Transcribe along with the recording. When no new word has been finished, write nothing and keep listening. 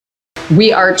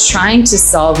we are trying to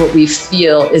solve what we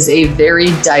feel is a very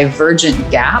divergent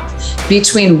gap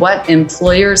between what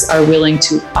employers are willing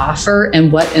to offer and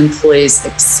what employees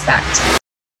expect.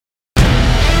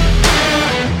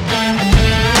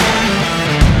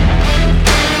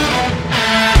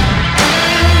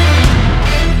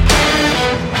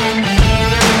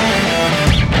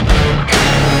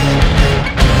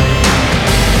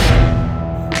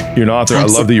 You're an author. I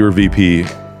love that you were VP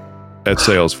at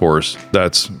Salesforce.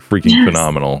 That's freaking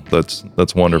phenomenal.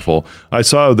 That's wonderful. I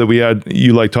saw that we had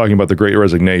you like talking about the Great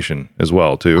Resignation as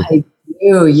well too. I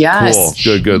do, yes.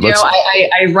 Cool. Good.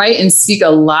 I write and speak a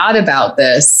lot about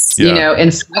this,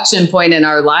 inflection point in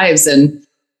our lives. And,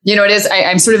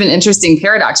 I'm sort of an interesting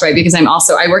paradox, right? Because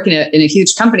I work in a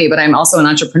huge company, but I'm also an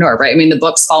entrepreneur, right? I mean, the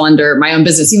books fall under my own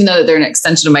business, even though they're an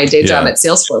extension of my day job at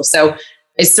Salesforce. So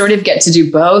I sort of get to do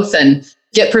both and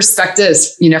get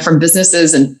perspectives, from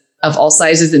businesses and of all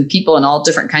sizes and people in all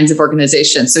different kinds of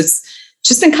organizations. So it's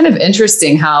just been kind of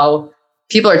interesting how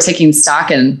people are taking stock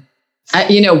and,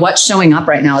 what's showing up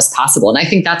right now is possible. And I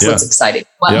think that's what's exciting.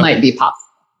 What might be possible.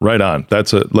 Right on.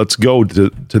 Let's go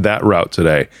to that route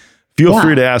today. Feel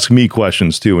free to ask me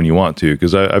questions too when you want to,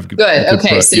 because I've good.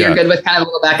 Okay. So you're good with kind of a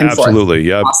little back and forth. Absolutely.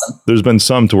 Yeah. Awesome. There's been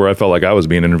some to where I felt like I was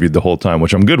being interviewed the whole time,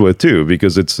 which I'm good with too,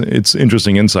 because it's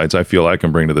interesting insights I feel I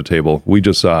can bring to the table. We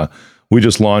just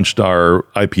launched our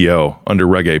IPO under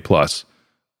Reg A Plus.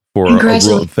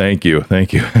 Thank you.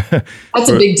 That's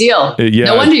a big deal.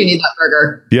 No wonder you need that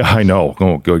burger. Yeah, I know.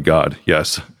 Oh, good God.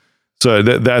 Yes. So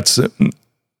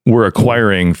we're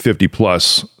acquiring 50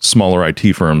 plus smaller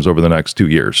IT firms over the next 2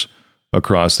 years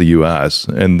across the US.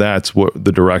 And that's what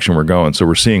the direction we're going. So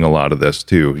we're seeing a lot of this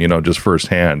too, just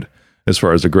firsthand as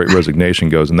far as the Great Resignation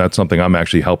goes. And that's something I'm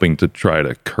actually helping to try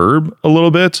to curb a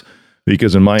little bit,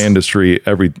 because in my industry,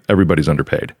 everybody's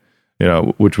underpaid,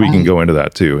 which we can go into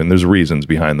that too. And there's reasons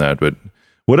behind that, but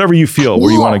whatever you feel,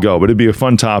 where you want to go, but it'd be a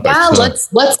fun topic. Yeah,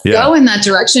 let's go in that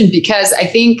direction, because I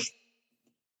think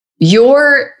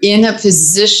you're in a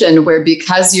position where,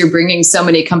 because you're bringing so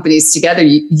many companies together,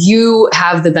 you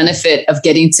have the benefit of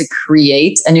getting to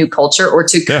create a new culture or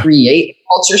to create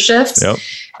culture shifts. Yep.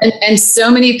 And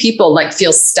so many people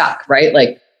feel stuck, right?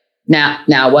 Like,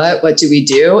 now what do we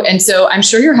do? And so I'm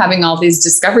sure you're having all these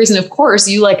discoveries. And of course,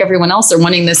 you, like everyone else, are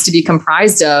wanting this to be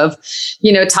comprised of,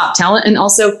 top talent and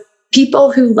also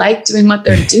people who like doing what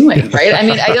they're doing, right? I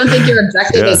mean, I don't think your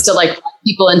objective is to run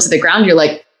people into the ground. You're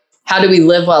like, how do we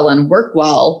live well and work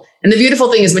well? And the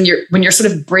beautiful thing is when you're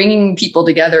sort of bringing people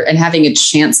together and having a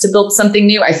chance to build something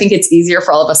new, I think it's easier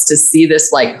for all of us to see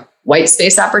this white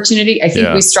space opportunity. I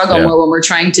think we struggle more when we're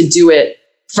trying to do it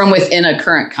from within a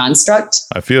current construct.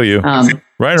 I feel you. Ryan,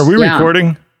 are we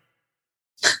recording?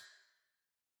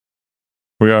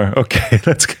 We are. Okay.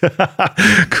 That's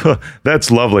cool. That's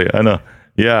lovely. I know.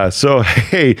 Yeah. So,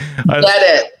 hey,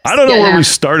 I don't know where we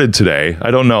started today.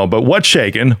 I don't know, but what's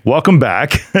shaking? Welcome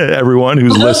back, everyone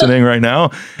who's listening right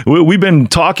now. We've been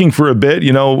talking for a bit,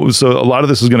 so a lot of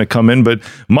this is going to come in, but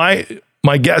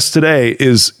my guest today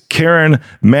is Karen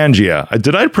Mangia.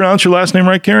 Did I pronounce your last name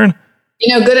right, Karen?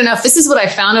 Good enough. This is what I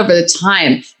found over the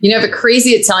time. You have a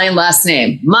crazy Italian last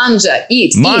name. Mangia,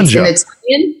 eats in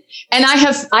Italian. And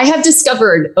I have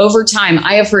discovered over time,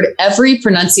 I have heard every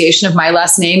pronunciation of my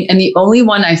last name. And the only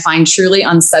one I find truly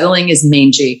unsettling is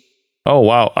mangy. Oh,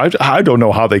 wow. I don't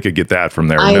know how they could get that from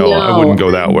there. I wouldn't go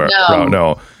that way.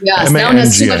 No. Yes, that one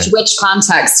has too much rich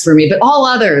context for me, but all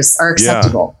others are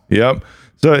acceptable. Yeah. Yep.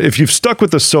 So if you've stuck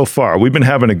with us so far, we've been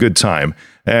having a good time.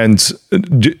 And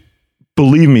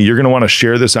believe me, you're going to want to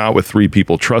share this out with 3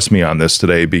 people. Trust me on this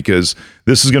today, because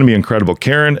this is going to be incredible.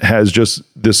 Karen has just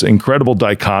this incredible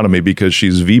dichotomy because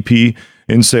she's VP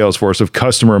in Salesforce of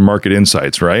customer and market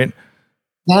insights, right?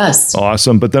 Yes.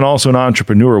 Awesome. But then also an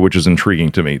entrepreneur, which is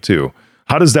intriguing to me too.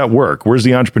 How does that work? Where's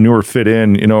the entrepreneur fit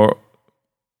in?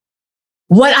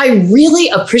 What I really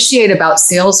appreciate about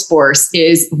Salesforce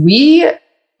is we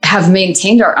have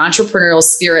maintained our entrepreneurial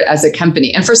spirit as a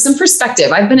company. And for some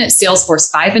perspective, I've been at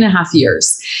Salesforce 5.5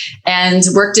 years and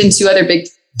worked in 2 other big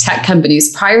tech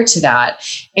companies prior to that.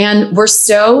 And we're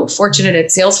so fortunate at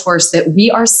Salesforce that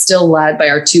we are still led by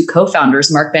our 2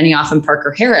 co-founders, Mark Benioff and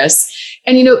Parker Harris.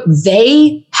 And,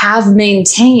 they have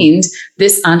maintained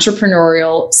this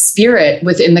entrepreneurial spirit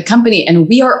within the company. And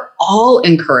we are all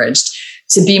encouraged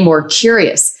to be more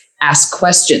curious, ask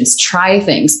questions, try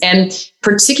things. And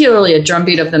particularly a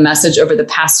drumbeat of the message over the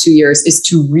past 2 years is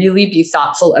to really be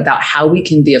thoughtful about how we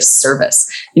can be of service,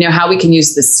 how we can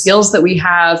use the skills that we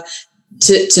have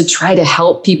to try to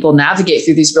help people navigate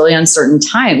through these really uncertain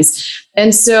times.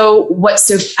 And so what's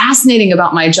so fascinating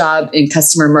about my job in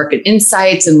customer market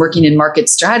insights and working in market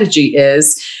strategy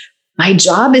is my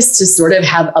job is to sort of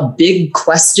have a big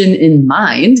question in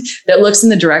mind that looks in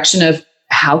the direction of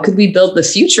how could we build the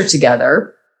future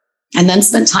together? And then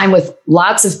spend time with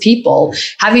lots of people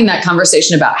having that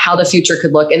conversation about how the future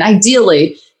could look. And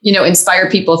ideally, inspire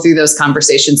people through those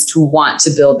conversations to want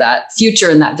to build that future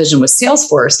and that vision with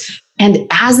Salesforce. And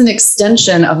as an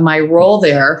extension of my role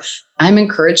there, I'm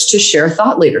encouraged to share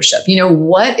thought leadership.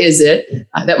 What is it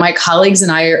that my colleagues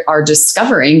and I are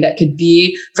discovering that could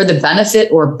be for the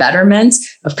benefit or betterment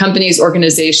of companies,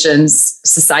 organizations,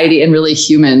 society, and really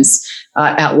humans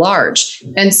at large?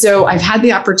 And so I've had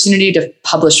the opportunity to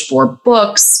publish 4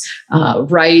 books,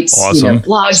 write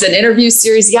blogs and interview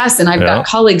series. Yes. And I've got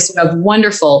colleagues who have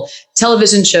wonderful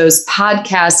television shows,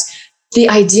 podcasts. The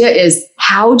idea is,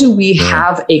 how do we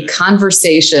have a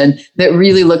conversation that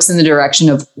really looks in the direction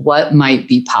of what might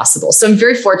be possible? So I'm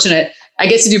very fortunate. I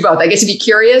get to do both. I get to be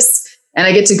curious and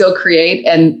I get to go create.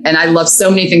 And I love so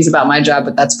many things about my job,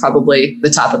 but that's probably the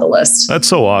top of the list. That's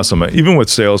so awesome. Even with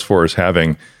Salesforce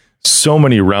having so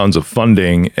many rounds of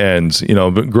funding and,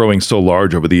 growing so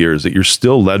large over the years, that you're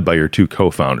still led by your 2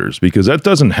 co-founders, because that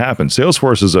doesn't happen.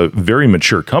 Salesforce is a very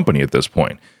mature company at this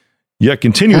point. Yet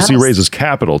continuously raises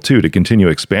capital too to continue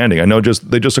expanding. I know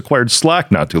they just acquired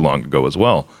Slack not too long ago as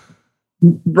well.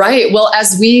 Right. Well,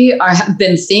 as we have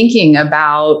been thinking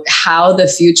about how the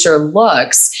future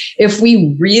looks, if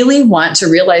we really want to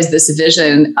realize this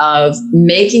vision of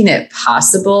making it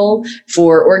possible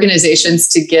for organizations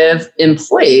to give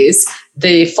employees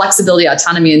the flexibility,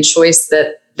 autonomy, and choice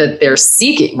that they're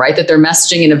seeking, right? That they're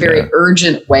messaging in a very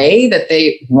urgent way, that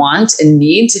they want and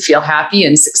need to feel happy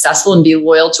and successful and be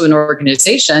loyal to an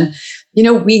organization,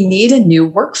 we need a new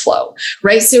workflow,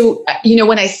 right? So,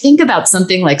 when I think about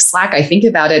something like Slack, I think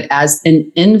about it as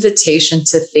an invitation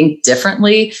to think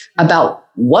differently about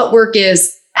what work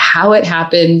is, how it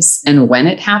happens, and when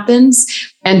it happens,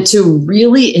 and to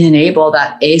really enable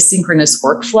that asynchronous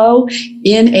workflow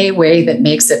in a way that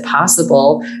makes it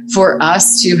possible for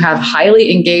us to have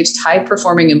highly engaged,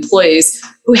 high-performing employees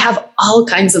who have all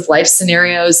kinds of life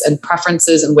scenarios and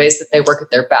preferences and ways that they work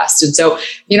at their best. And so,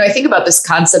 I think about this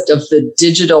concept of the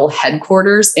digital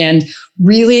headquarters, and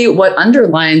really what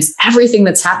underlines everything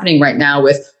that's happening right now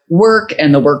with work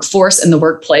and the workforce and the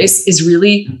workplace is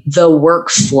really the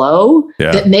workflow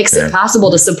that makes it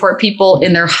possible to support people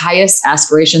in their highest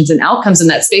aspirations and outcomes in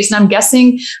that space. And I'm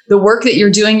guessing the work that you're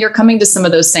doing, you're coming to some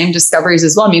of those same discoveries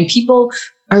as well. I mean, people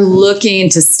are looking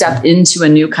to step into a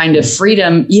new kind of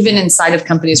freedom, even inside of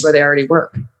companies where they already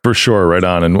work. For sure, right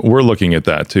on. And we're looking at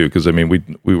that too, because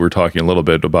we were talking a little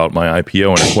bit about my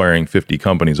IPO and acquiring 50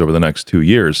 companies over the next 2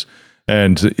 years.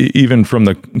 And even from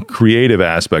the creative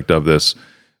aspect of this,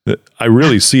 I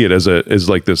really see it as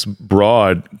like this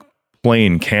broad,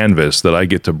 plain canvas that I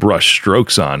get to brush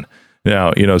strokes on.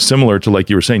 Now, similar to like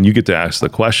you were saying, you get to ask the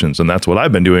questions, and that's what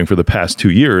I've been doing for the past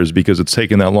 2 years, because it's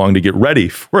taken that long to get ready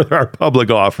for our public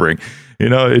offering.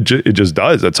 It just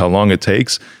does. That's how long it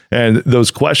takes. And those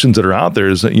questions that are out there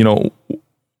is,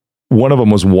 one of them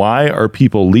was, why are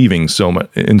people leaving so much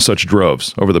in such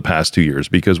droves over the past 2 years?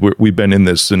 Because we've been in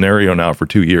this scenario now for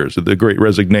 2 years, the Great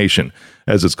Resignation,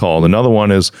 as it's called. Another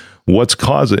one is, what's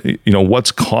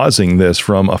causing this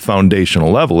from a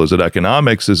foundational level? Is it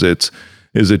economics? Is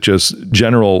it just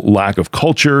general lack of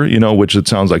culture? Which it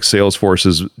sounds like Salesforce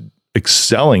is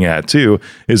excelling at too.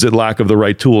 Is it lack of the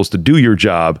right tools to do your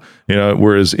job?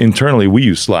 Whereas internally we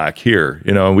use Slack here.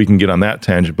 We can get on that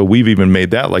tangent, but we've even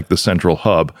made that like the central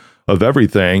hub of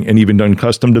everything, and even done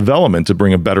custom development to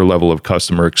bring a better level of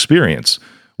customer experience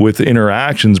with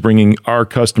interactions, bringing our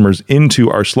customers into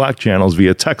our Slack channels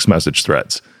via text message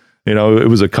threads. It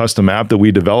was a custom app that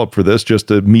we developed for this just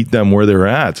to meet them where they're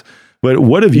at. But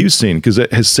what have you seen? Because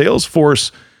has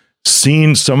Salesforce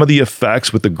seen some of the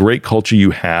effects with the great culture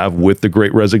you have with the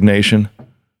Great Resignation?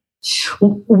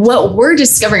 What we're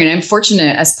discovering, and I'm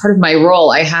fortunate as part of my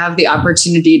role, I have the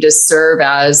opportunity to serve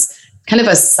as kind of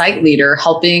a site leader,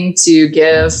 helping to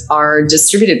give our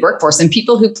distributed workforce and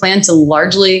people who plan to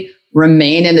largely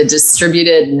remain in a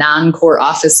distributed non-core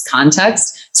office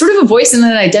context, sort of a voice and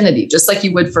an identity, just like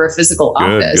you would for a physical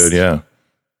office. Good, yeah.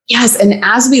 Yes. And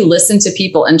as we listen to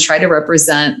people and try to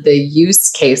represent the use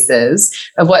cases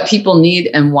of what people need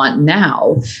and want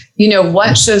now,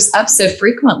 what shows up so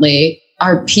frequently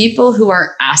are people who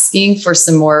are asking for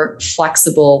some more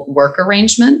flexible work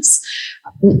arrangements,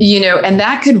 and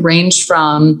that could range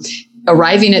from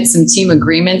arriving at some team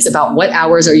agreements about what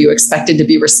hours are you expected to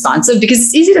be responsive, because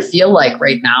it's easy to feel like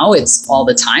right now it's all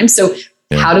the time. So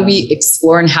How do we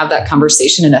explore and have that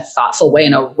conversation in a thoughtful way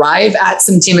and arrive at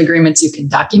some team agreements you can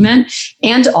document?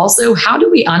 And also, how do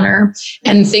we honor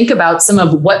and think about some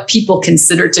of what people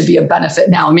consider to be a benefit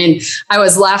now? I mean, I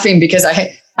was laughing because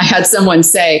I had someone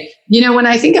say, when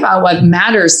I think about what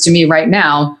matters to me right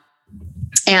now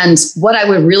and what I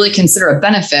would really consider a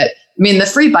benefit, I mean, the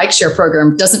free bike share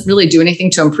program doesn't really do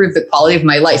anything to improve the quality of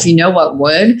my life. You know what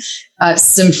would?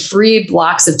 Some free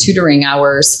blocks of tutoring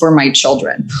hours for my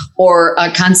children, or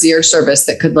a concierge service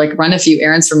that could run a few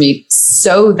errands for me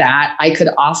so that I could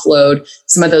offload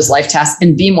some of those life tasks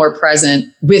and be more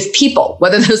present with people,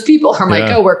 whether those people are my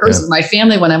coworkers or my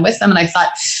family when I'm with them. And I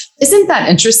thought, isn't that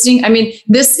interesting? I mean,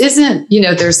 this isn't,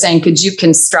 they're saying, could you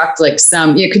construct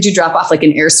could you drop off an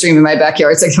Airstream in my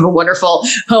backyard? It's a wonderful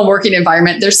home working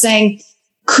environment. They're saying,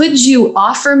 could you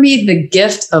offer me the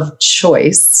gift of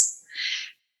choice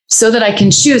so that I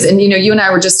can choose? And, you and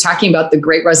I were just talking about the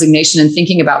Great Resignation and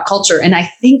thinking about culture. And I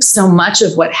think so much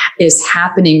of what is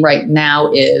happening right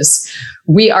now is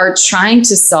we are trying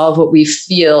to solve what we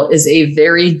feel is a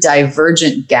very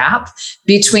divergent gap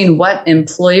between what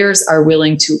employers are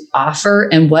willing to offer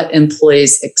and what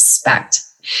employees expect.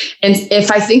 And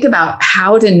if I think about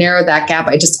how to narrow that gap,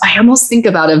 I almost think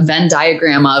about a Venn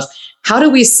diagram of how do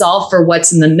we solve for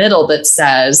what's in the middle that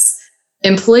says,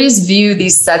 employees view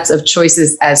these sets of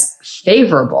choices as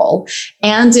favorable,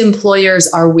 and employers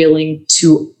are willing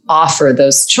to offer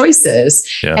those choices.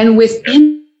 Yeah. And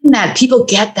within that, people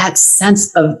get that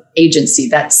sense of agency,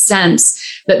 that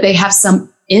sense that they have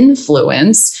some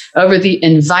influence over the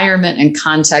environment and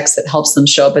context that helps them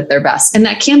show up at their best. And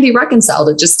that can be reconciled.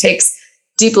 It just takes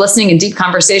deep listening and deep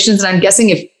conversations. And I'm guessing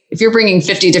if you're bringing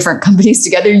 50 different companies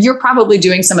together, you're probably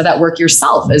doing some of that work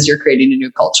yourself as you're creating a new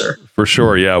culture. For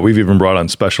sure. Yeah. We've even brought on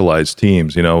specialized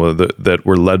teams, that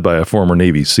were led by a former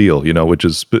Navy SEAL, which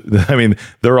is,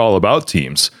 they're all about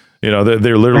teams.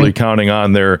 They're literally counting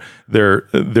on their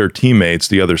teammates,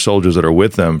 the other soldiers that are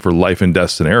with them, for life and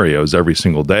death scenarios every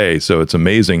single day. So it's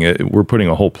amazing. We're putting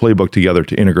a whole playbook together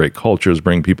to integrate cultures,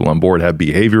 bring people on board, have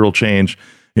behavioral change.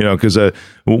 Because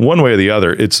one way or the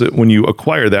other, it's when you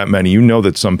acquire that many,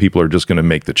 that some people are just going to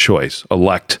make the choice,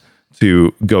 elect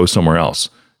to go somewhere else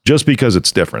just because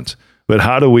it's different. But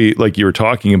how do we, like you were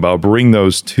talking about, bring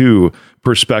those two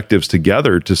perspectives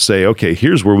together to say, okay,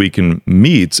 here's where we can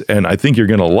meet. And I think you're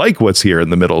going to like what's here in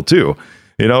the middle too,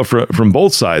 from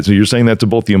both sides. So you're saying that to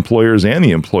both the employers and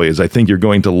the employees. I think you're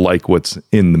going to like what's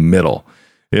in the middle.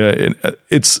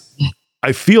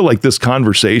 I feel like this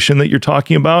conversation that you're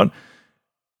talking about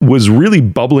was really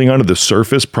bubbling under the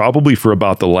surface probably for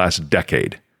about the last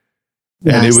decade.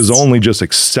 Yes. And it was only just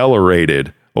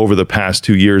accelerated over the past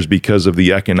 2 years because of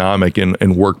the economic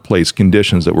and workplace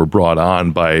conditions that were brought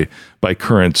on by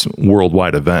current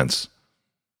worldwide events.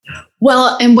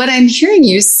 Well, and what I'm hearing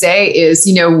you say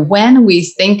is, when we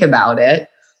think about it,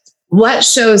 what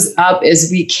shows up is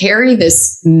we carry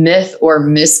this myth or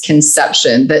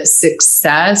misconception that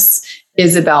success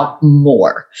is about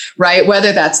more, right?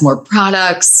 Whether that's more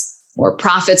products, more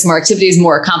profits, more activities,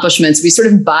 more accomplishments, we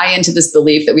sort of buy into this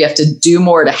belief that we have to do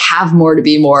more, to have more, to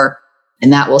be more,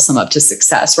 and that will sum up to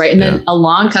success, right? And then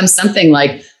along comes something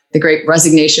like the Great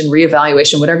Resignation,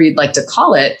 reevaluation, whatever you'd like to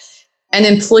call it. And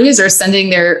employees are sending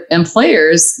their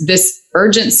employers this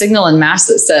urgent signal en masse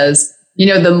that says,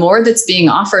 the more that's being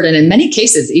offered, and in many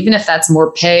cases, even if that's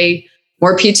more pay,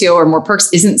 more PTO, or more perks,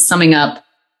 isn't summing up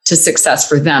to success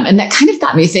for them. And that kind of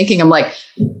got me thinking, I'm like,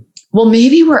 well,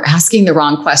 maybe we're asking the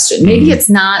wrong question. Maybe it's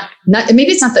not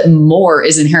that more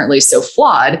is inherently so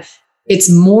flawed. It's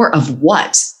more of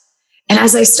what. And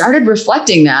as I started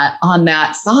reflecting on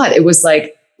that thought, it was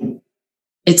like,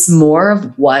 it's more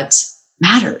of what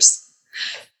matters.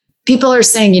 People are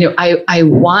saying, I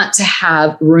want to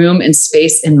have room and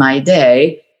space in my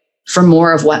day for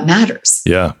more of what matters.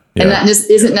 Yeah. And that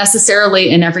just isn't necessarily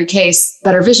in every case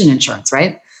better vision insurance,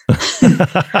 right?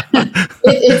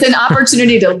 It's an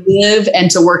opportunity to live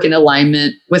and to work in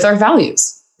alignment with our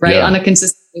values, right? On a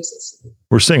consistent basis.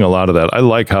 We're seeing a lot of that. I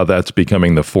like how that's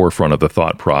becoming the forefront of the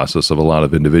thought process of a lot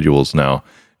of individuals now.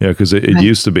 Because it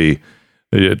used to be,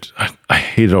 I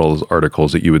hated all those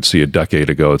articles that you would see a decade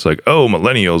ago. It's like, oh,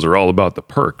 millennials are all about the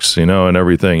perks, and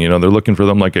everything. They're looking for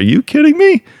them. Like, are you kidding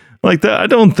me? Like that, I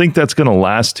don't think that's going to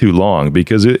last too long,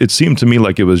 because it seemed to me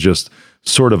like it was just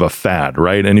sort of a fad,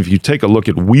 right? And if you take a look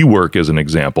at WeWork as an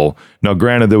example, now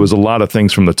granted, there was a lot of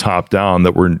things from the top down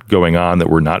that were going on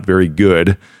that were not very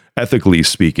good. ethically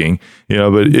speaking,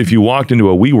 but if you walked into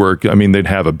a WeWork, I mean, they'd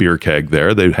have a beer keg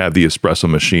there. They'd have the espresso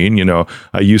machine.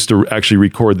 I used to actually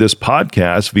record this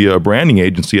podcast via a branding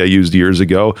agency I used years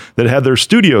ago that had their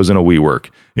studios in a WeWork,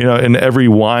 and every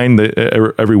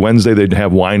Wednesday they'd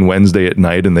have Wine Wednesday at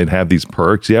night and they'd have these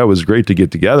perks. Yeah, it was great to get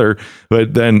together.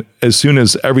 But then as soon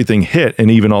as everything hit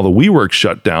and even all the WeWork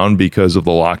shut down because of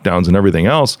the lockdowns and everything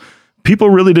else, people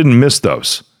really didn't miss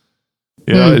those.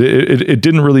 It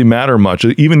didn't really matter much.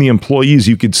 Even the employees,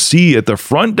 you could see at the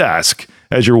front desk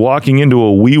as you're walking into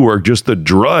a WeWork, just the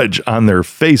drudge on their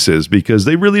faces because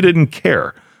they really didn't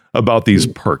care about these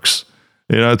perks.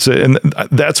 And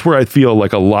that's where I feel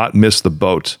like a lot missed the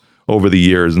boat over the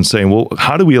years and saying, well,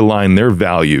 how do we align their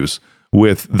values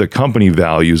with the company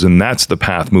values? And that's the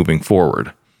path moving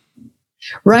forward.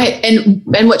 Right. And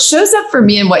what shows up for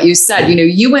me in what you said,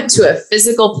 you went to a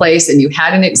physical place and you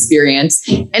had an experience.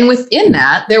 And within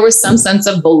that, there was some sense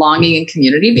of belonging and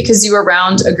community because you were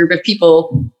around a group of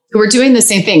people who were doing the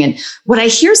same thing. And what I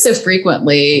hear so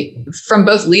frequently from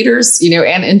both leaders,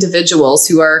 and individuals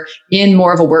who are in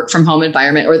more of a work from home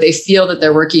environment, or they feel that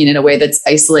they're working in a way that's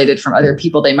isolated from other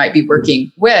people they might be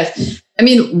working with. I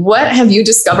mean, what have you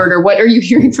discovered or what are you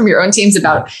hearing from your own teams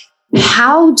about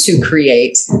how to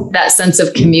create that sense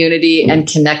of community and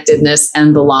connectedness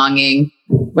and belonging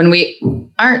when we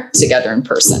aren't together in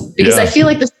person? Because I feel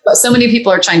like so many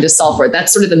people are trying to solve for it.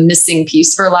 That's sort of the missing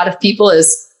piece for a lot of people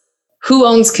is who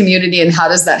owns community and how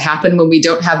does that happen when we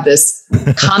don't have this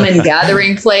common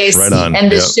gathering place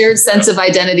and this shared sense of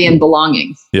identity and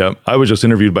belonging? Yeah. I was just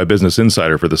interviewed by Business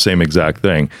Insider for the same exact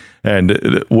thing.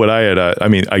 And what I had,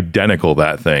 identical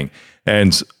that thing.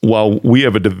 And while we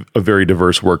have a very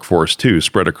diverse workforce too,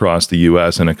 spread across the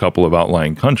U.S. and a couple of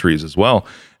outlying countries as well,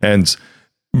 and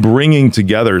bringing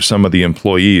together some of the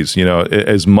employees,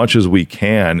 as much as we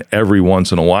can every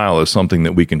once in a while is something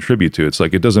that we contribute to. It's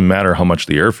like, it doesn't matter how much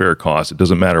the airfare costs. It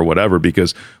doesn't matter whatever,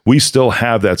 because we still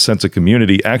have that sense of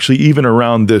community, actually, even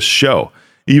around this show,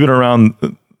 even around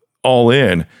All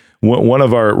In. One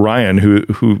of our, Ryan,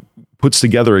 who puts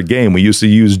together a game. We used to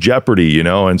use Jeopardy,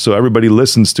 and so everybody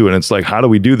listens to it. And it's like, how do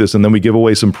we do this? And then we give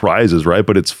away some prizes, right?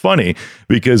 But it's funny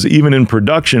because even in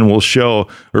production,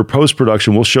 or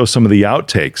post-production, we'll show some of the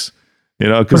outtakes,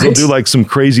 because they'll do like some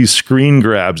crazy screen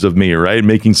grabs of me, right?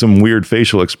 Making some weird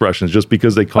facial expressions just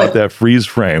because they caught that freeze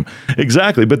frame.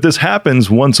 Exactly. But this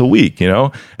happens once a week,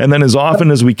 and then as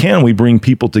often as we can, we bring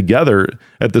people together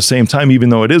at the same time, even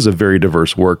though it is a very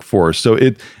diverse workforce. So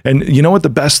and you know what the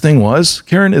best thing was,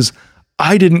 Karen, is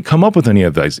I didn't come up with any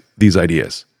of these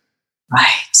ideas.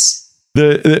 Right.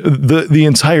 The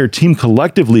entire team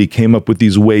collectively came up with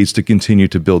these ways to continue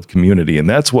to build community. And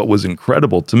that's what was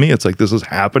incredible to me. It's like, this is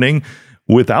happening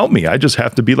without me. I just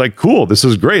have to be like, cool, this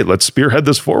is great. Let's spearhead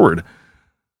this forward.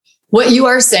 What you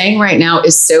are saying right now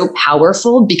is so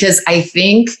powerful because I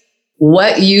think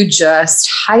what you just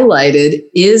highlighted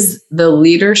is the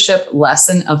leadership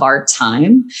lesson of our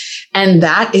time. And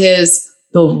that is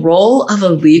the role of a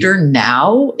leader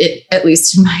now, at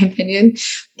least in my opinion,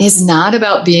 is not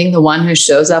about being the one who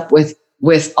shows up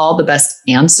with all the best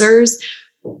answers.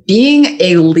 Being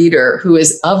a leader who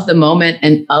is of the moment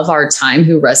and of our time,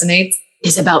 who resonates,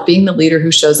 is about being the leader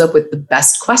who shows up with the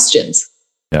best questions,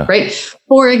 right?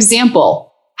 For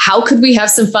example, how could we have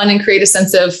some fun and create a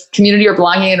sense of community or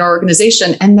belonging in our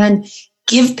organization and then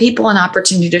give people an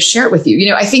opportunity to share it with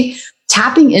you? I think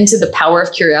tapping into the power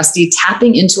of curiosity,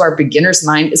 tapping into our beginner's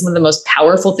mind is one of the most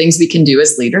powerful things we can do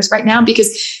as leaders right now,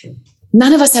 because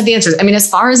none of us have the answers. I mean, as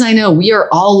far as I know, we are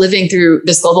all living through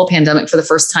this global pandemic for the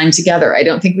first time together. I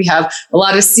don't think we have a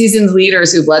lot of seasoned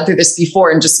leaders who've led through this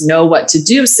before and just know what to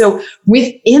do. So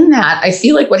within that, I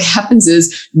feel like what happens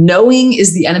is knowing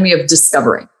is the enemy of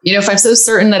discovering. If I'm so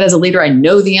certain that as a leader, I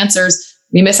know the answers,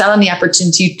 we miss out on the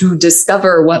opportunity to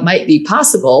discover what might be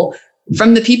possible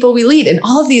from the people we lead, and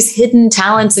all of these hidden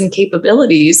talents and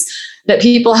capabilities that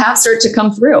people have start to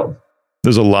come through.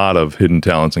 There's a lot of hidden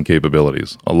talents and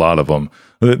capabilities, a lot of them.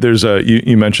 There's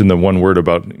you mentioned the one word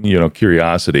about,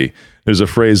 curiosity. There's a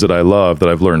phrase that I love that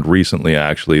I've learned recently,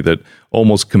 actually, that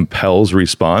almost compels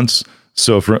response.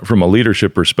 So from a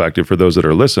leadership perspective, for those that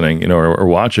are listening, or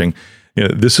watching,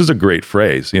 this is a great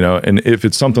phrase, and if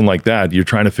it's something like that, you're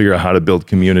trying to figure out how to build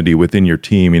community within your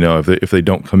team, if they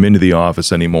don't come into the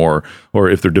office anymore, or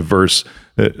if they're diverse,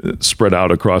 spread out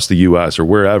across the US or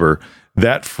wherever,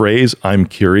 that phrase, I'm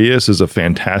curious, is a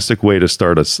fantastic way to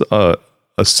start a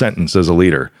sentence as a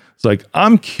leader. It's like,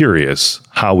 I'm curious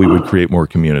how we would create more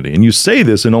community. And you say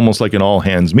this in almost like an all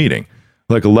hands meeting,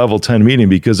 like a level 10 meeting,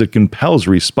 because it compels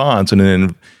response. And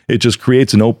then it just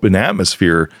creates an open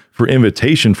atmosphere for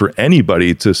invitation for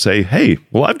anybody to say, hey,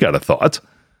 well, I've got a thought.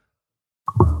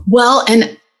 Well,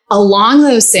 and along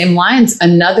those same lines,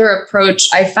 another approach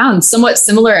I found somewhat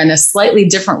similar and a slightly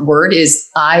different word is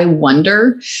I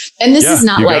wonder. And this is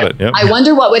not like, I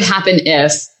wonder what would happen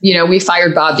if, we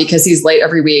fired Bob because he's late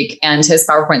every week and his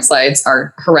PowerPoint slides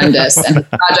are horrendous and his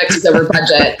project is over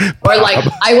budget. Or like,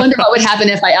 I wonder what would happen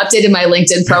if I updated my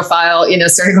LinkedIn profile,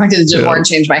 started going to the gym more and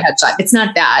changed my headshot. It's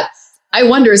not that. I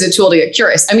wonder is a tool to get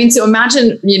curious. I mean, so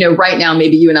imagine, right now,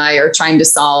 maybe you and I are trying to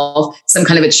solve some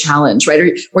kind of a challenge,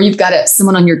 right? Or you've got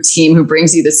someone on your team who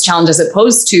brings you this challenge as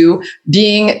opposed to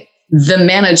being the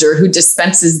manager who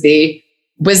dispenses the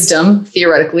wisdom,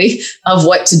 theoretically, of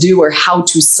what to do or how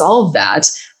to solve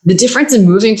that. The difference in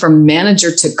moving from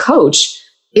manager to coach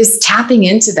is tapping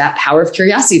into that power of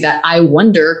curiosity, that I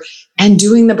wonder, and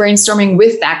doing the brainstorming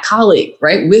with that colleague,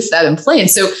 right? With that employee.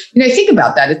 And so, I think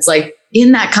about that. It's like,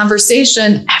 in that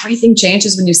conversation, everything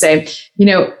changes when you say,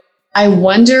 I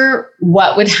wonder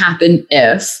what would happen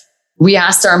if we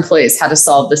asked our employees how to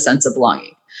solve the sense of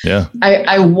belonging. Yeah.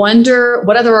 I wonder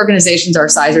what other organizations our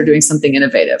size are doing something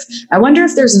innovative. I wonder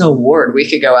if there's an award we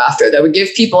could go after that would give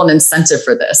people an incentive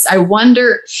for this. I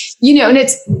wonder, and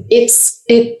it's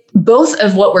both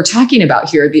of what we're talking about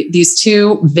here, these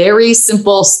two very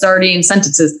simple starting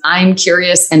sentences, I'm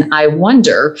curious and I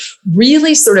wonder,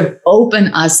 really sort of open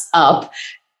us up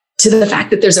to the fact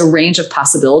that there's a range of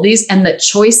possibilities and that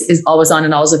choice is always on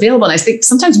and always available. And I think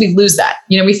sometimes we lose that.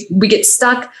 We get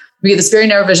stuck. We get this very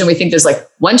narrow vision. We think there's like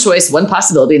one choice, one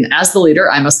possibility. And as the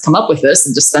leader, I must come up with this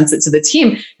and dispense it to the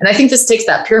team. And I think this takes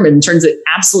that pyramid and turns it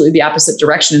absolutely the opposite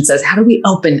direction and says, how do we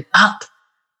open up?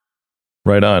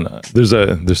 Right on.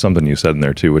 There's something you said in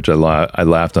there too, which I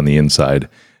laughed on the inside.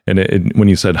 And when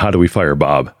you said, how do we fire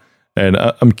Bob? And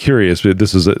I'm curious,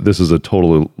 this is a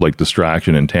total like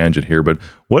distraction and tangent here, but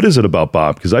what is it about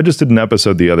Bob? Because I just did an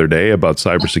episode the other day about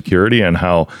cybersecurity and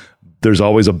how there's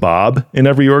always a Bob in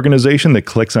every organization that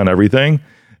clicks on everything.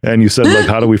 And you said, like,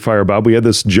 how do we fire Bob? We had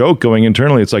this joke going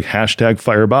internally. It's like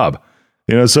 #fire Bob.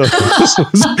 So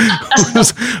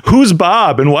who's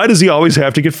Bob and why does he always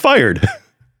have to get fired?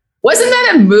 Wasn't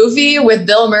that a movie with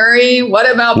Bill Murray?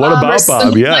 What about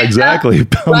Bob? Yeah, like exactly.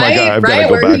 Oh my God, I've got to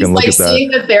go back and look at that. Where he's like seeing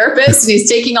the therapist and he's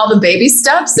taking all the baby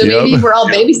steps. So maybe we're all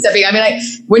baby stepping. I mean,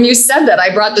 when you said that,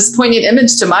 I brought this poignant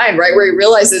image to mind, right? Where he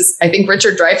realizes, I think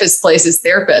Richard Dreyfuss plays his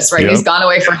therapist, right? Yep. He's gone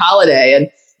away for holiday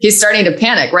and he's starting to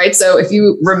panic, right? So if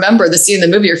you remember the scene in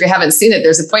the movie, or if you haven't seen it,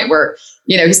 there's a point where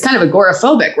he's kind of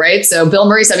agoraphobic, right? So Bill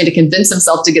Murray's having to convince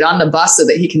himself to get on the bus so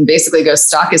that he can basically go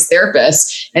stalk his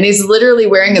therapist. And he's literally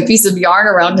wearing a piece of yarn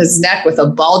around his neck with a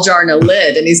ball jar and a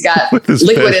lid. And he's got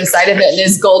liquid inside of it and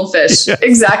his goldfish. Yes.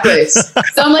 Exactly. So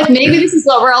I'm like, maybe this is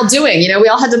what we're all doing. We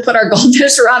all had to put our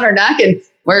goldfish around our neck and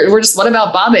we're just, what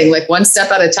about bobbing? Like one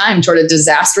step at a time toward a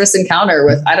disastrous encounter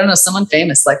with, I don't know, someone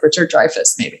famous like Richard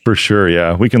Dreyfuss, maybe. For sure.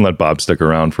 Yeah. We can let Bob stick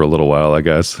around for a little while, I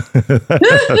guess.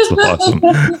 That's awesome.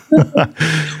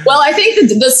 Well, I think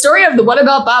the story of the What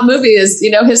About Bob movie is,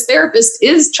 his therapist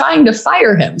is trying to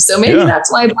fire him. So maybe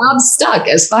that's why Bob's stuck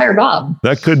as Fire Bob.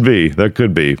 That could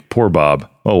be. Poor Bob.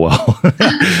 Oh, well.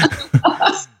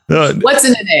 What's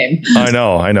in a name? I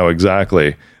know.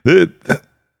 Exactly.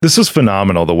 This is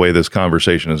phenomenal, the way this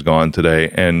conversation has gone today.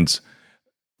 And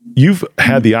you've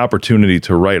had the opportunity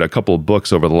to write a couple of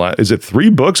books over the last, is it 3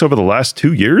 books over the last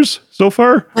 2 years so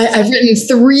far? I've written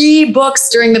 3 books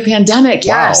during the pandemic.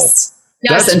 Wow. Yes.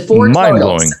 That's and 4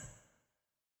 mind-blowing. totals.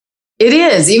 It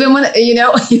is. Even when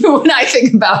I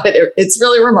think about it, it's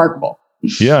really remarkable.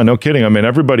 Yeah, no kidding. I mean,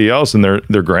 everybody else and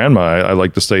their grandma, I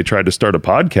like to say, tried to start a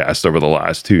podcast over the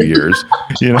last 2 years.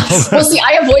 Well, see,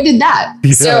 I avoided that.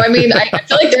 Yeah. So, I mean, I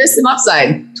feel like there's some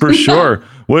upside. For sure.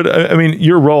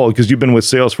 Your role, because you've been with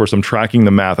Salesforce, I'm tracking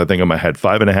the math, I think in my head,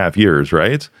 5.5 years,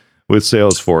 right? With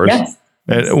Salesforce. Yes.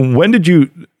 And when did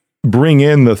you bring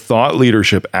in the thought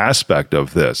leadership aspect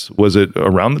of this? Was it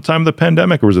around the time of the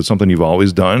pandemic or was it something you've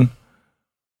always done?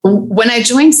 When I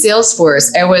joined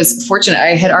Salesforce, I was fortunate.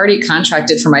 I had already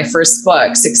contracted for my first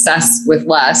book, Success with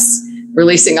Less,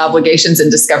 Releasing Obligations and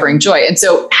Discovering Joy. And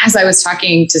so as I was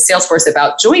talking to Salesforce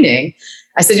about joining,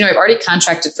 I said, I've already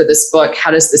contracted for this book. How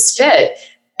does this fit?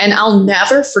 And I'll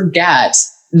never forget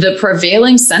the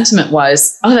prevailing sentiment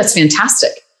was, oh, that's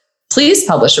fantastic. Please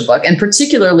publish a book. And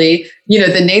particularly,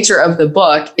 the nature of the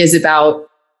book is about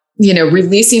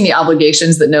releasing the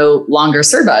obligations that no longer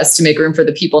serve us to make room for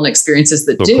the people and experiences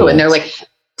that do. Cool. And they're like,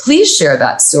 please share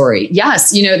that story.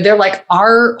 Yes. They're like,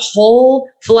 our whole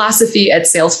philosophy at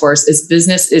Salesforce is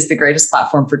business is the greatest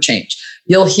platform for change.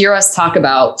 You'll hear us talk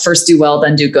about first do well,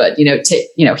 then do good,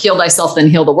 heal thyself, then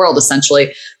heal the world,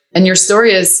 essentially. And your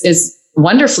story is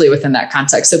wonderfully within that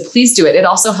context. So please do it. It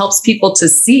also helps people to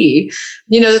see,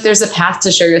 that there's a path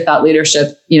to share your thought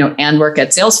leadership, and work at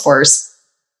Salesforce.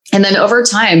 And then over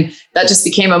time, that just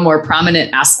became a more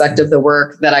prominent aspect of the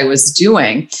work that I was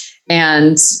doing.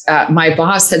 And my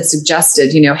boss had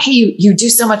suggested, hey, you do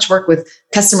so much work with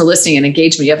customer listening and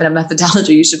engagement. You have a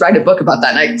methodology. You should write a book about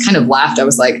that. And I kind of laughed. I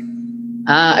was like,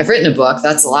 I've written a book.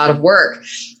 That's a lot of work.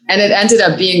 And it ended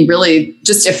up being really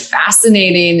just a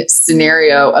fascinating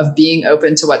scenario of being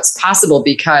open to what's possible,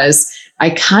 because I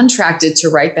contracted to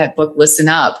write that book, Listen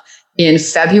Up, in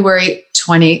February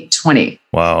 2020.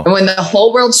 Wow. And when the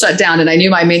whole world shut down and I knew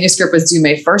my manuscript was due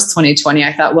May 1st, 2020,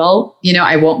 I thought, well,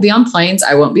 I won't be on planes.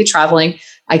 I won't be traveling.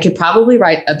 I could probably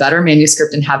write a better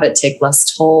manuscript and have it take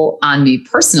less toll on me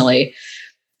personally.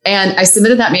 And I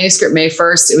submitted that manuscript May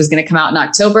 1st. It was going to come out in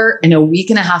October. And a week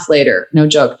and a half later, no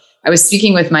joke, I was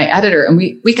speaking with my editor and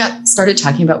we got started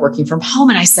talking about working from home.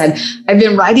 And I said, I've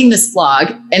been writing this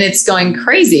blog and it's going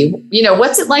crazy.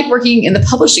 What's it like working in the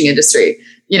publishing industry,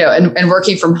 and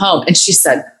working from home? And she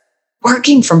said,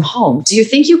 working from home, do you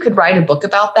think you could write a book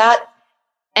about that?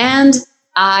 And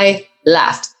I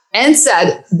laughed and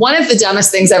said, one of the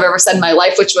dumbest things I've ever said in my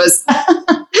life, which was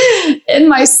in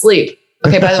my sleep.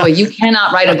 Okay, by the way, you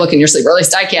cannot write a book in your sleep, or at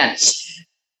least I can't.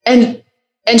 And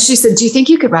she said, do you think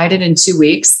you could write it in 2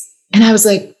 weeks? And I was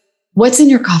like, what's in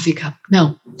your coffee cup?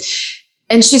 No.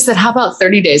 And she said, how about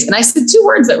 30 days? And I said 2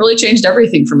 words that really changed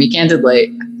everything for me,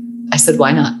 candidly. I said,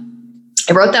 why not?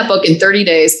 I wrote that book in 30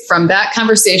 days. From that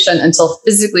conversation until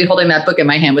physically holding that book in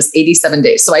my hand was 87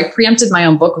 days. So I preempted my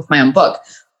own book with my own book,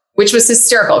 which was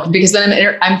hysterical, because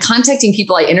then I'm contacting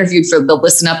people I interviewed for the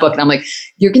Listen Up book. And I'm like,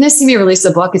 you're going to see me release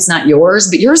a book. It's not yours,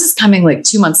 but yours is coming like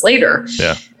 2 months later.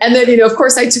 Yeah. And then, of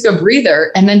course I took a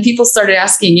breather, and then people started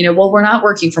asking, well, we're not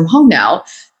working from home now.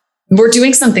 We're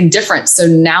doing something different. So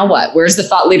now what? Where's the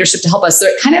thought leadership to help us? So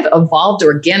it kind of evolved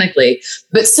organically.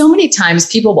 But so many times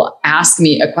people will ask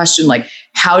me a question like,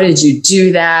 how did you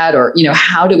do that? Or,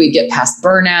 how do we get past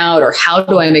burnout? Or how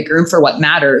do I make room for what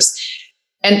matters?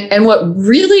 And what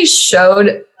really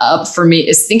showed up for me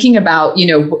is thinking about,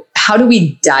 how do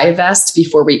we divest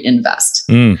before we invest,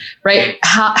 right?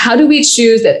 How do we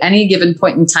choose at any given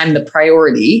point in time the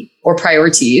priority or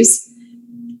priorities,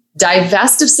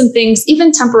 divest of some things,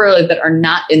 even temporarily, that are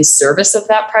not in service of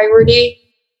that priority,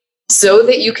 so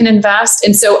that you can invest?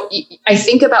 And so I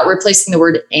think about replacing the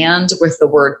word and with the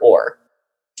word or.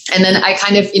 And then I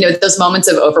kind of, those moments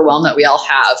of overwhelm that we all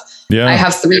have. Yeah. I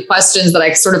have 3 questions that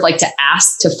I sort of like to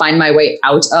ask to find my way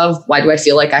out of. Why do I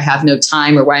feel like I have no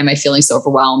time? Or why am I feeling so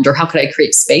overwhelmed? Or how could I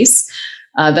create space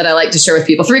that I like to share with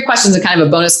people? 3 questions are kind of a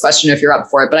bonus question if you're up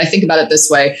for it. But I think about it this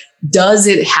way. Does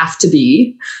it have to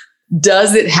be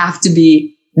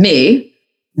me?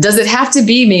 Does it have to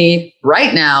be me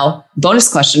right now?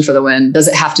 Bonus question for the win. Does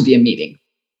it have to be a meeting?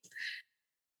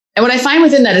 And what I find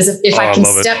within that is if I can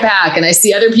step back, and I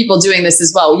see other people doing this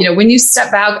as well, when you step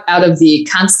back out of the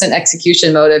constant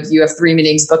execution mode of you have 3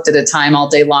 meetings booked at a time all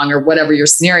day long, or whatever your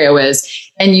scenario is,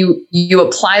 and you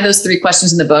apply those 3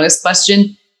 questions in the bonus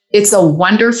question, it's a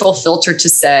wonderful filter to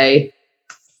say,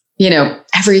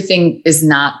 everything is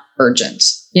not urgent.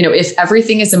 If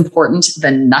everything is important,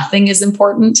 then nothing is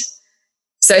important.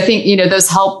 So I think, those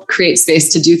help create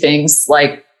space to do things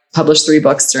like publish 3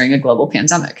 books during a global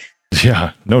pandemic.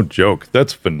 Yeah, no joke.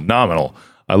 That's phenomenal.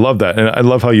 I love that. And I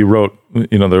love how you wrote,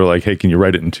 they're like, hey, can you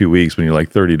write it in 2 weeks when you're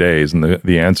like 30 days? And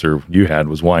the answer you had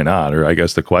was why not? Or I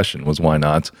guess the question was why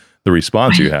not? The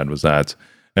response you had was that.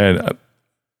 And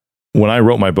when I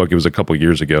wrote my book, it was a couple of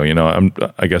years ago,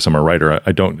 I guess I'm a writer.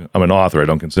 I'm an author. I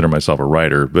don't consider myself a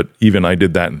writer, but even I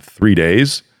did that in 3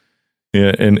 days,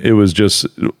 and it was just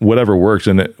whatever works.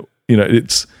 And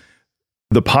it's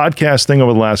the podcast thing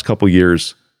over the last couple of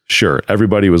years. Sure,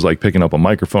 everybody was like picking up a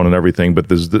microphone and everything, but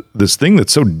there's this thing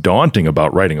that's so daunting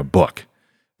about writing a book,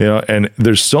 and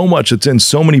there's so much that's in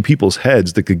so many people's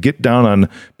heads that could get down on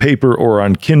paper or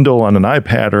on Kindle, on an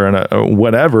iPad or on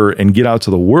whatever, and get out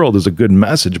to the world as a good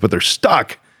message, but they're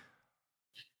stuck.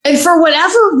 And for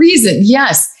whatever reason,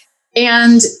 yes.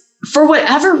 And for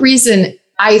whatever reason,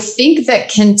 I think that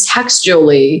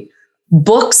contextually,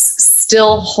 books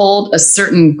still hold a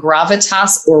certain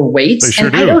gravitas or weight. They sure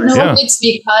and do. I don't know if it's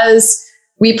because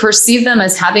we perceive them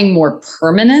as having more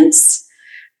permanence,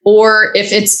 or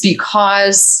if it's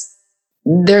because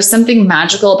there's something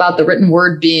magical about the written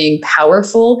word being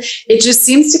powerful. It just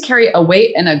seems to carry a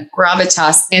weight and a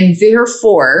gravitas. And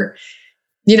therefore,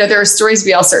 there are stories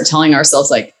we all start telling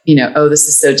ourselves like, oh, this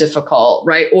is so difficult,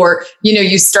 right? Or,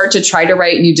 you start to try to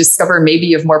write and you discover maybe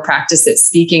you have more practice at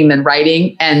speaking than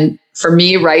writing. And for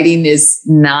me, writing is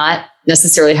not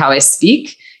necessarily how I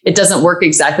speak. It doesn't work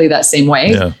exactly that same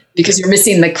way. Yeah. because you're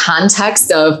missing the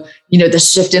context of, the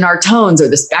shift in our tones or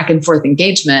this back and forth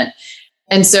engagement.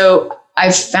 And so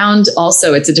I've found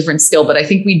also it's a different skill, but I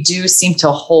think we do seem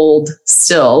to hold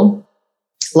still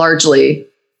largely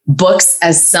books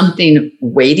as something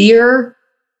weightier.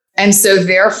 And so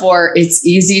therefore it's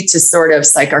easy to sort of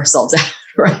psych ourselves out,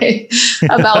 right?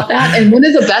 About that. And one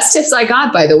of the best tips I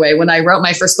got, by the way, when I wrote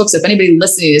my first books, if anybody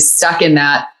listening is stuck in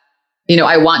that,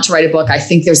 I want to write a book, I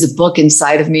think there's a book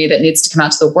inside of me that needs to come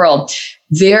out to the world.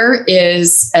 There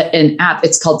is an app,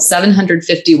 it's called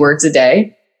 750 Words a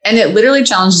Day. And it literally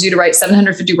challenges you to write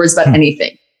 750 words about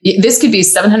anything. This could be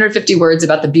 750 words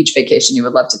about the beach vacation you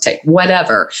would love to take,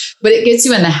 whatever, but it gets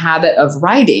you in the habit of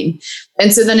writing.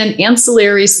 And so then an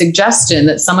ancillary suggestion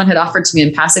that someone had offered to me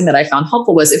in passing that I found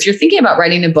helpful was, if you're thinking about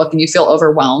writing a book and you feel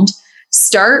overwhelmed,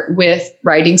 start with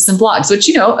writing some blogs, which,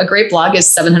 a great blog is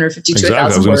 750 to 1,000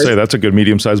 words. I was going to say, that's a good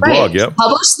medium-sized blog. Yep.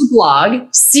 Publish the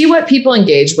blog, see what people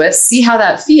engage with, see how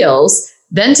that feels,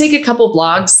 then take a couple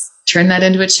blogs, turn that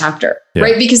into a chapter,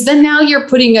 right? Because then now you're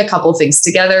putting a couple things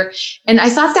together. And I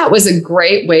thought that was a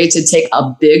great way to take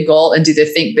a big goal and do the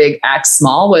think big, act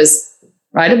small, was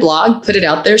write a blog, put it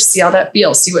out there, see how that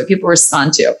feels, see what people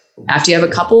respond to. After you have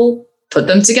a couple, put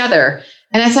them together.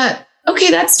 And I thought,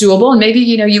 okay, that's doable. And maybe,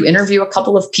 you interview a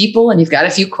couple of people and you've got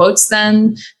a few quotes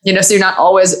then, so you're not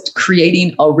always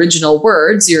creating original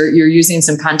words. You're using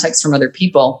some context from other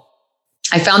people.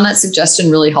 I found that suggestion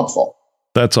really helpful.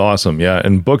 That's awesome. Yeah.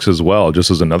 And books as well,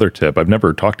 just as another tip. I've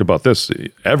never talked about this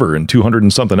ever in 200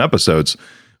 and something episodes.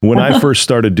 When I first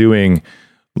started doing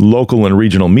local and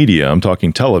regional media, I'm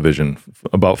talking television,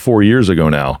 about 4 years ago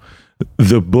now,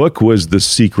 the book was the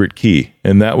secret key.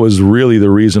 And that was really the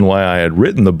reason why I had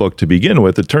written the book to begin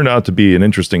with. It turned out to be an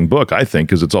interesting book, I think,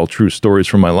 because it's all true stories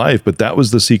from my life. But that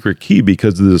was the secret key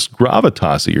because of this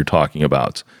gravitas that you're talking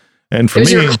about. And for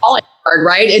me, your calling card,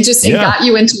 right? It got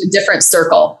you into a different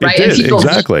circle, right? It did, and people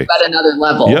exactly. at another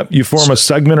level. Yep. You form a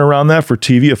segment around that for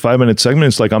TV, a 5-minute segment.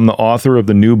 It's like, I'm the author of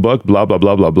the new book, blah, blah,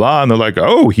 blah, blah, blah. And they're like,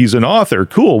 oh, he's an author.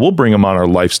 Cool. We'll bring him on our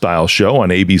lifestyle show on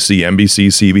ABC, NBC,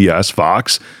 CBS,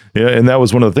 Fox. Yeah, and that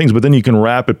was one of the things. But then you can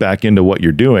wrap it back into what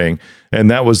you're doing.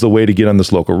 And that was the way to get on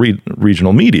this local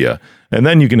regional media. And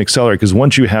then you can accelerate, because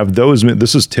once you have those,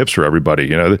 this is tips for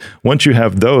everybody. Once you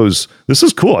have those, this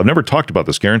is cool. I've never talked about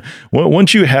this, Karen.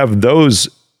 Once you have those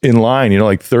in line,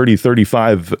 like 30,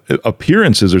 35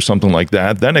 appearances or something like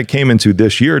that, then it came into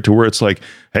this year to where it's like,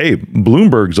 hey,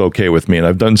 Bloomberg's okay with me. And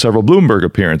I've done several Bloomberg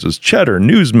appearances, Cheddar,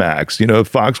 Newsmax,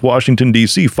 Fox, Washington,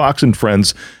 D.C., Fox and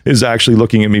Friends is actually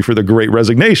looking at me for the Great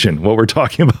Resignation, what we're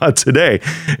talking about today.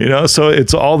 So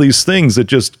it's all these things that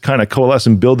just kind of coalesce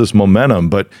and build this momentum,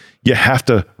 but you have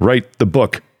to write the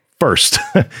book first.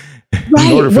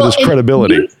 In order for this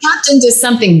credibility. You tapped into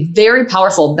something very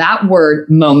powerful, that word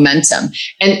momentum.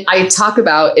 And I talk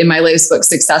about in my latest book,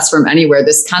 Success from Anywhere,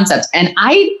 this concept. And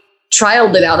I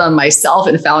trialed it out on myself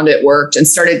and found it worked and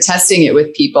started testing it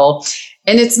with people.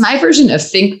 And it's my version of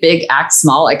think big, act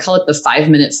small. I call it the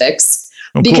 5-minute fix.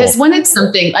 Because when it's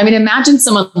something, imagine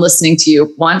someone listening to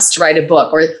you wants to write a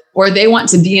book, or they want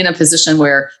to be in a position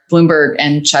where Bloomberg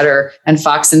and Cheddar and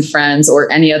Fox and Friends or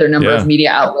any other number of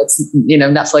media outlets,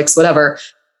 Netflix, whatever,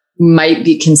 might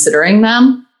be considering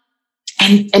them.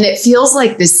 And it feels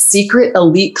like this secret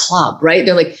elite club, right?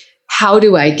 They're like, how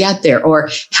do I get there? Or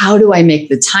how do I make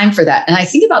the time for that? And I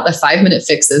think about the 5-minute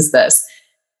fix is this.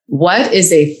 What is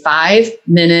a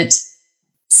 5-minute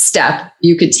step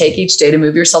you could take each day to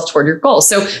move yourself toward your goal?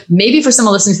 So maybe for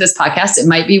someone listening to this podcast, it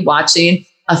might be watching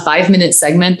a 5-minute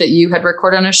segment that you had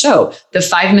recorded on a show. The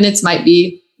 5 minutes might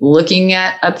be looking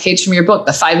at a page from your book.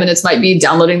 The 5 minutes might be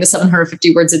downloading the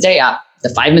 750 Words a Day app. The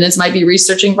 5 minutes might be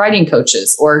researching writing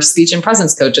coaches or speech and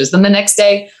presence coaches. Then the next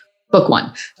day, book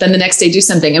one. Then the next day, do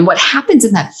something. And what happens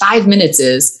in that 5 minutes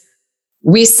is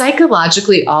we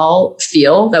psychologically all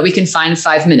feel that we can find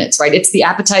 5 minutes, right? It's the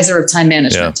appetizer of time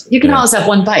management. You can always have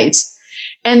one bite.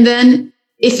 And then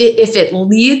if it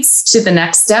leads to the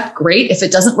next step, great. If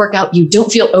it doesn't work out, you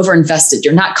don't feel overinvested.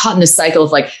 You're not caught in a cycle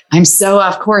of like, I'm so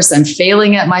off course. I'm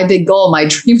failing at my big goal. My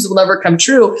dreams will never come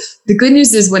true. The good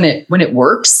news is when it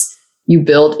works, you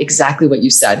build exactly what you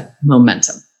said,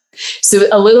 momentum. So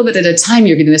a little bit at a time,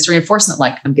 you're getting this reinforcement,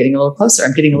 like I'm getting a little closer.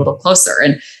 I'm getting a little closer.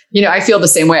 And I feel the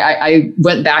same way. I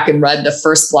went back and read the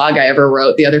first blog I ever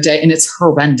wrote the other day, and it's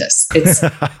horrendous. It's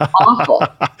awful.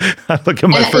 I look at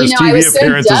my first TV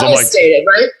appearances. I'm like,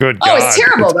 right? Good God. It's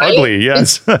terrible, it's right? Ugly,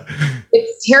 yes.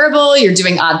 It's terrible. You're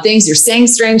doing odd things. You're saying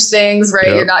strange things, right?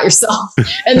 Yep. You're not yourself.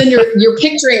 And then you're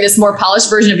picturing this more polished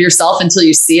version of yourself until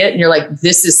you see it, and you're like,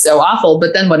 this is so awful.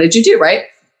 But then what did you do, right?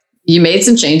 You made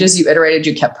some changes. You iterated.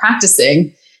 You kept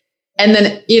practicing. And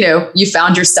then, you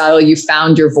found your style, you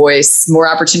found your voice, more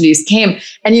opportunities came.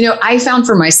 And, I found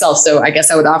for myself, so I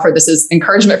guess I would offer this as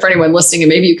encouragement for anyone listening, and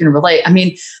maybe you can relate. I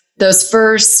mean, those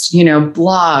first,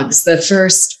 blogs, the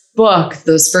first book,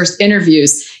 those first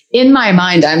interviews, in my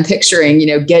mind, I'm picturing,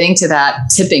 getting to that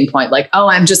tipping point, like, oh,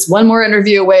 I'm just one more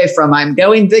interview away from I'm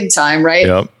going big time, right?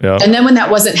 Yep. And then when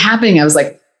that wasn't happening, I was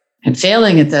like, I'm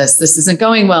failing at this. This isn't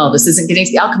going well. This isn't getting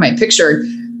to the outcome I pictured.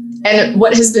 And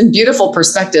what has been beautiful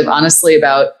perspective, honestly,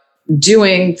 about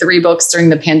doing 3 books during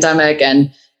the pandemic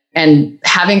and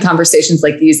having conversations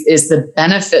like these is the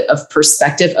benefit of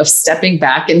perspective, of stepping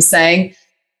back and saying,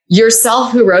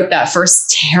 yourself who wrote that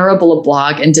first terrible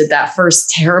blog and did that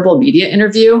first terrible media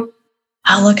interview,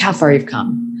 oh, look how far you've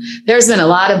come. There's been a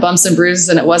lot of bumps and bruises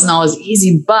and it wasn't always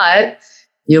easy, but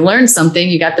you learned something,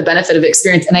 you got the benefit of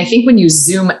experience. And I think when you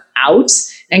zoom out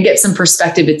and get some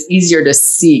perspective, it's easier to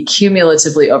see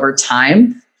cumulatively over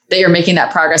time that you're making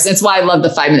that progress. And it's why I love the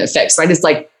 5-minute fix, right? It's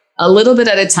like a little bit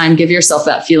at a time, give yourself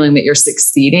that feeling that you're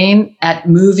succeeding at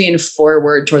moving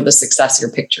forward toward the success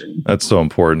you're picturing. That's so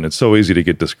important. It's so easy to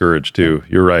get discouraged too.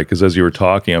 You're right. Because as you were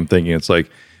talking, I'm thinking it's like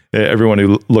everyone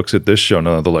who looks at this show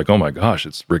now, they're like, oh my gosh,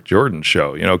 it's Rick Jordan's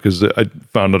show. Because I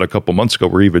found out a couple months ago,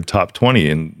 we're even top 20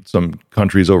 in some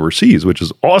countries overseas, which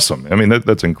is awesome. I mean,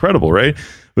 that's incredible, right?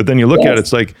 But then you look at it,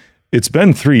 it's like, it's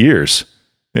been 3 years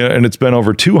and it's been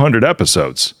over 200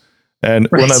 episodes. And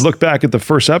when I look back at the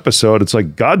first episode, it's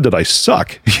like, God, did I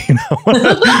suck?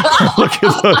 Look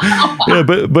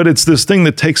at but it's this thing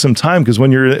that takes some time, because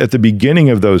when you're at the beginning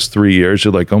of those 3 years,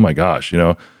 you're like, oh my gosh,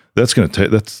 that's going to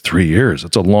take, that's 3 years.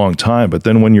 That's a long time. But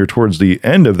then when you're towards the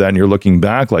end of that and you're looking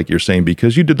back, like you're saying,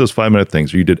 because you did those 5-minute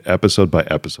things, or you did episode by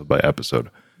episode by episode,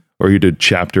 or you did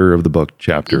chapter of the book,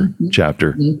 chapter.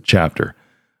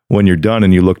 When you're done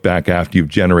and you look back after you've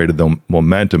generated the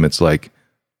momentum, it's like,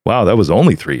 wow, that was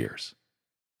only 3 years.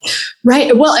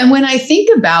 Right. Well, and when I think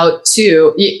about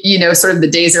too, sort of the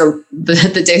days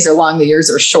are long, the years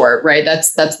are short, right?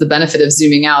 That's the benefit of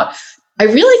zooming out. I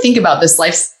really think about this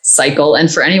life cycle. And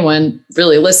for anyone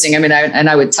really listening, I mean,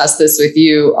 I would test this with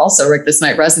you also, Rick, this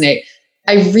might resonate.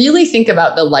 I really think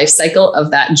about the life cycle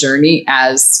of that journey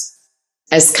as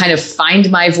kind of find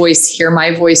my voice, hear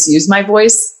my voice, use my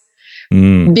voice.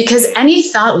 Because any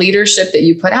thought leadership that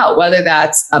you put out, whether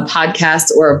that's a podcast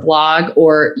or a blog,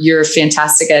 or you're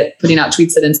fantastic at putting out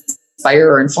tweets that inspire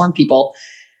or inform people,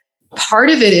 part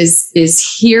of it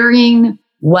is hearing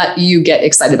what you get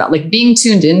excited about, like being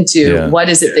tuned into what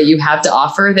is it that you have to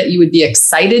offer that you would be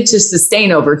excited to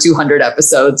sustain over 200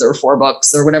 episodes or 4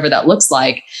 books or whatever that looks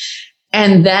like.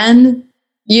 And then,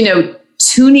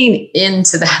 tuning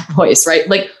into that voice, right?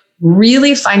 Like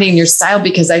really finding your style,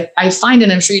 because I find,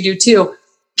 and I'm sure you do too,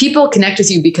 people connect with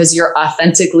you because you're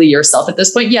authentically yourself at this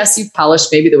point. Yes, you've polished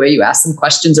maybe the way you ask them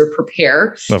questions or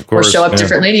prepare or show up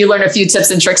differently. And you learn a few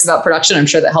tips and tricks about production. I'm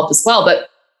sure that helped as well.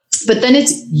 But then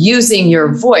it's using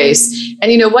your voice.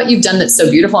 And what you've done that's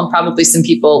so beautiful, and probably some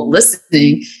people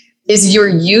listening, is you're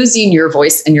using your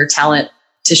voice and your talent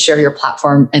to share your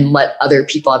platform and let other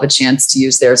people have a chance to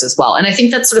use theirs as well. And I think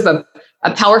that's sort of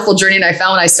a powerful journey. And I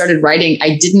found when I started writing,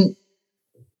 I didn't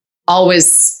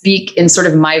always speak in sort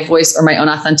of my voice or my own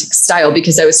authentic style,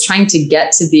 because I was trying to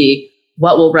get to the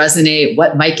what will resonate,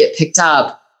 what might get picked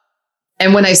up.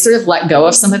 And when I sort of let go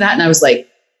of some of that, and I was like,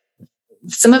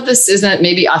 some of this isn't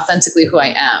maybe authentically who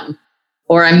I am,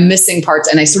 or I'm missing parts.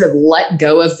 And I sort of let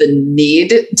go of the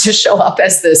need to show up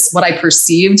as this, what I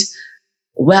perceived,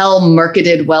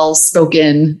 well-marketed,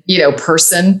 well-spoken,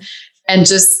 person, and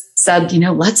just said,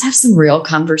 let's have some real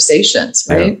conversations,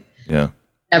 right? Yeah.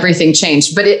 Everything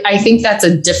changed. But I think that's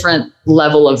a different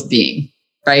level of being,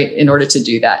 right? In order to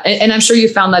do that. And I'm sure you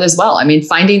found that as well. I mean,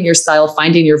 finding your style,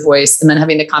 finding your voice, and then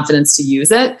having the confidence to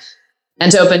use it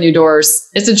and to open new doors.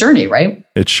 It's a journey, right?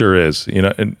 It sure is.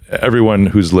 And everyone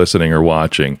who's listening or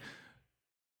watching,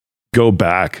 go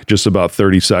back just about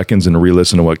 30 seconds and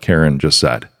re-listen to what Karen just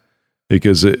said,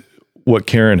 because what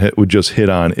Karen would just hit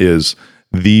on is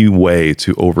the way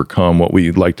to overcome what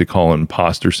we like to call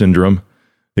imposter syndrome,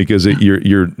 because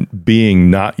you're being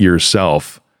not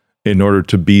yourself in order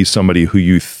to be somebody who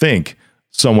you think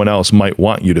someone else might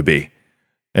want you to be.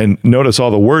 And notice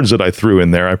all the words that I threw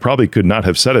in there. I probably could not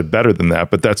have said it better than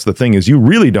that, but that's the thing, is you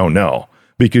really don't know,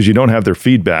 because you don't have their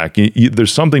feedback.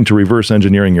 There's something to reverse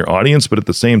engineering your audience, but at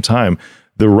the same time,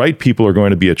 the right people are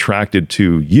going to be attracted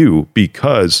to you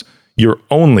because you're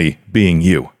only being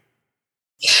you.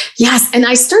 Yes. And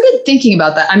I started thinking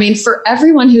about that. I mean, for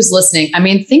everyone who's listening, I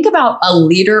mean, think about a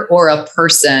leader or a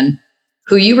person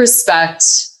who you respect,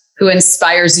 who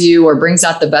inspires you or brings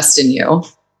out the best in you.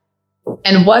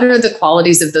 And what are the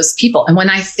qualities of those people? And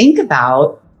when I think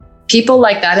about people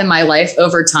like that in my life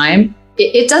over time,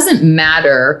 it doesn't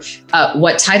matter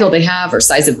what title they have or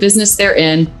size of business they're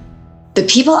in. The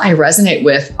people I resonate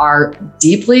with are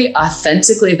deeply,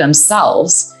 authentically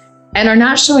themselves and are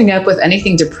not showing up with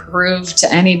anything to prove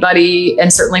to anybody,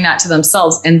 and certainly not to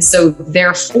themselves. And so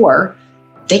therefore,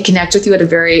 they connect with you at a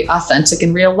very authentic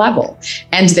and real level.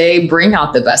 And they bring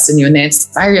out the best in you and they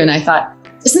inspire you. And I thought,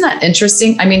 isn't that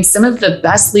interesting? I mean, some of the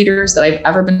best leaders that I've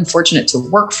ever been fortunate to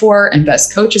work for and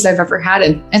best coaches I've ever had.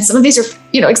 And some of these are,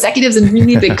 executives in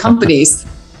really big companies.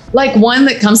 Like one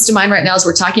that comes to mind right now as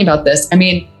we're talking about this. I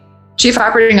mean, chief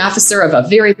operating officer of a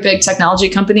very big technology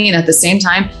company. And at the same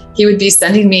time, he would be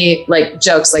sending me like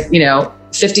jokes, like,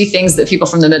 50 things that people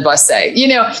from the Midwest say,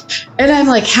 and I'm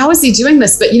like, how is he doing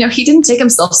this? But, he didn't take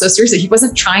himself so seriously. He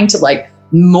wasn't trying to like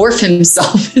morph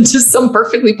himself into some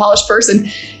perfectly polished person.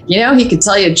 He could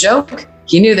tell you a joke.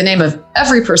 He knew the name of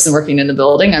every person working in the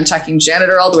building. I'm talking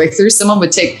janitor all the way through. Someone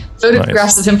would take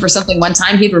photographs of him for something one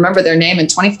time. He'd remember their name and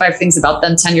 25 things about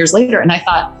them 10 years later. And I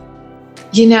thought,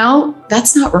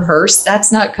 that's not rehearsed.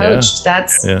 That's not coached.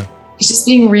 He's just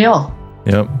being real.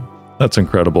 Yep. That's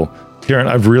incredible. Karen,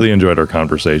 I've really enjoyed our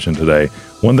conversation today.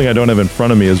 One thing I don't have in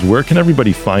front of me is where can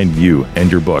everybody find you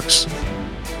and your books?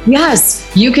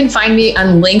 Yes, you can find me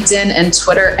on LinkedIn and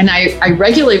Twitter. And I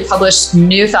regularly publish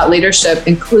new thought leadership,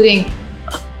 including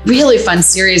a really fun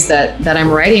series that I'm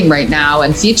writing right now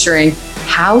and featuring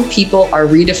how people are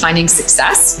redefining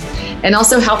success and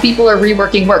also how people are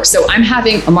reworking work. So I'm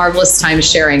having a marvelous time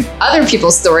sharing other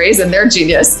people's stories and their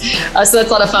genius. So that's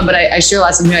a lot of fun, but I share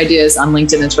lots of new ideas on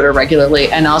LinkedIn and Twitter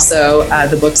regularly. And also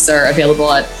the books are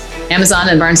available at Amazon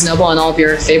and Barnes & Noble and all of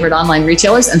your favorite online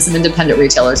retailers and some independent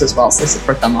retailers as well. So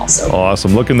support them also.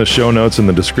 Awesome. Look in the show notes in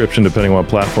the description, depending on what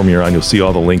platform you're on. You'll see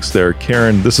all the links there.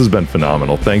 Karen, this has been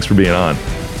phenomenal. Thanks for being on.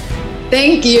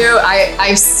 Thank you.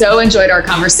 I so enjoyed our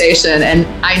conversation, and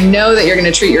I know that you're going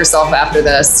to treat yourself after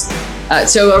this.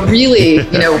 So a really,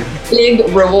 big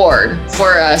reward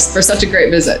for us for such a great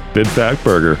visit. Big fat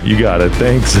burger. You got it.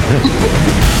 Thanks.